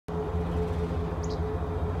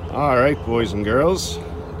Alright, boys and girls,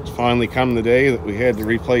 it's finally come the day that we had to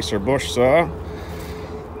replace our bush saw.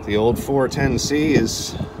 The old 410C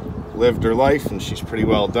has lived her life and she's pretty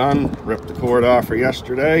well done. Ripped the cord off her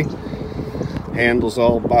yesterday. Handle's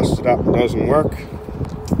all busted up and doesn't work.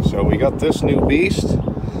 So we got this new beast,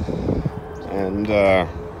 and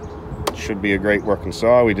it should be a great working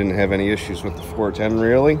saw. We didn't have any issues with the 410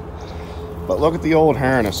 really. But look at the old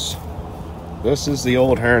harness. This is the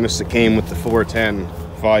old harness that came with the 410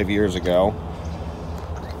 5 years ago.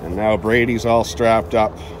 And now Brady's all strapped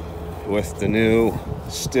up with the new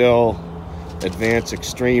Stihl Advanced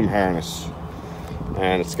XTREEM harness.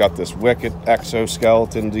 And it's got this wicked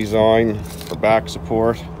exoskeleton design for back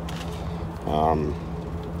support. A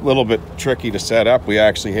little bit tricky to set up. We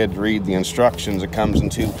actually had to read the instructions. It comes in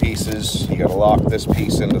 2 pieces. You got to lock this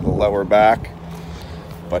piece into the lower back.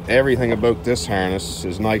 But everything about this harness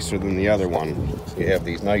is nicer than the other one. You have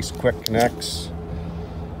these nice quick connects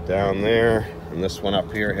down there, and this one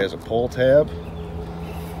up here has a pull tab.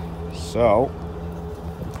 So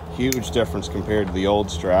huge difference compared to the old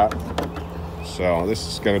strap. So this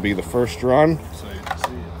is going to be the first run.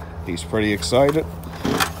 He's pretty excited.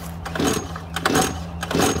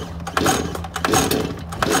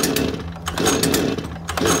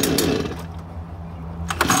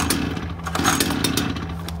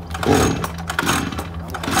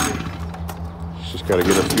 Just got to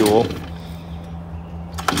get a fuel.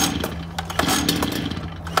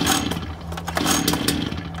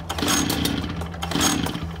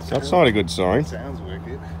 That's not a good sign. Sounds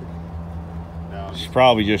wicked. No, It's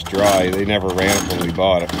probably just dry. They never ran it when we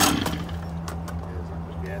bought it.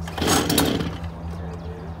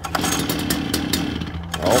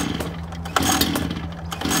 Oh.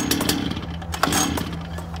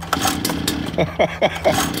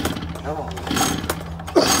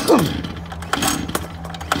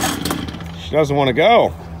 She doesn't want to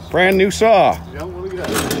go. Brand new saw. You don't want to go.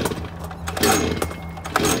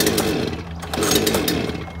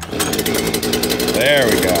 There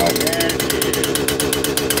we go.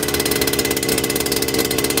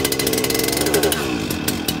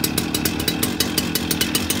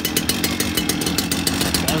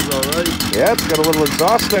 Sounds alright. Yeah, it's got a little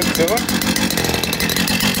exhaust vent to it.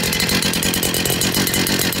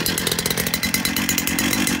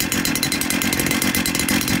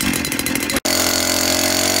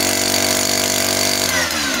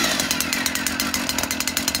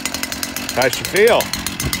 How's she feel?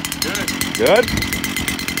 Good. Good?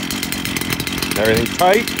 Everything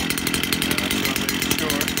tight?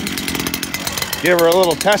 Sure. Give her a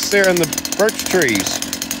little test there in the birch trees.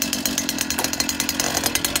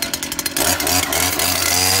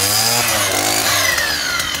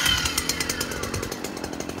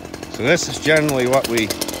 So this is generally what we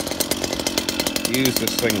use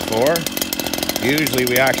this thing for. Usually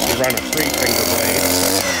we actually run a 3-finger blade.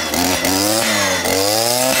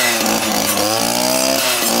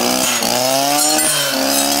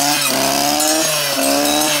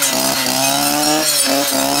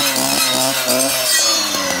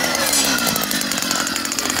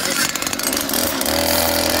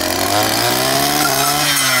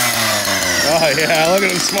 Oh yeah, look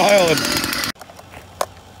at him smiling.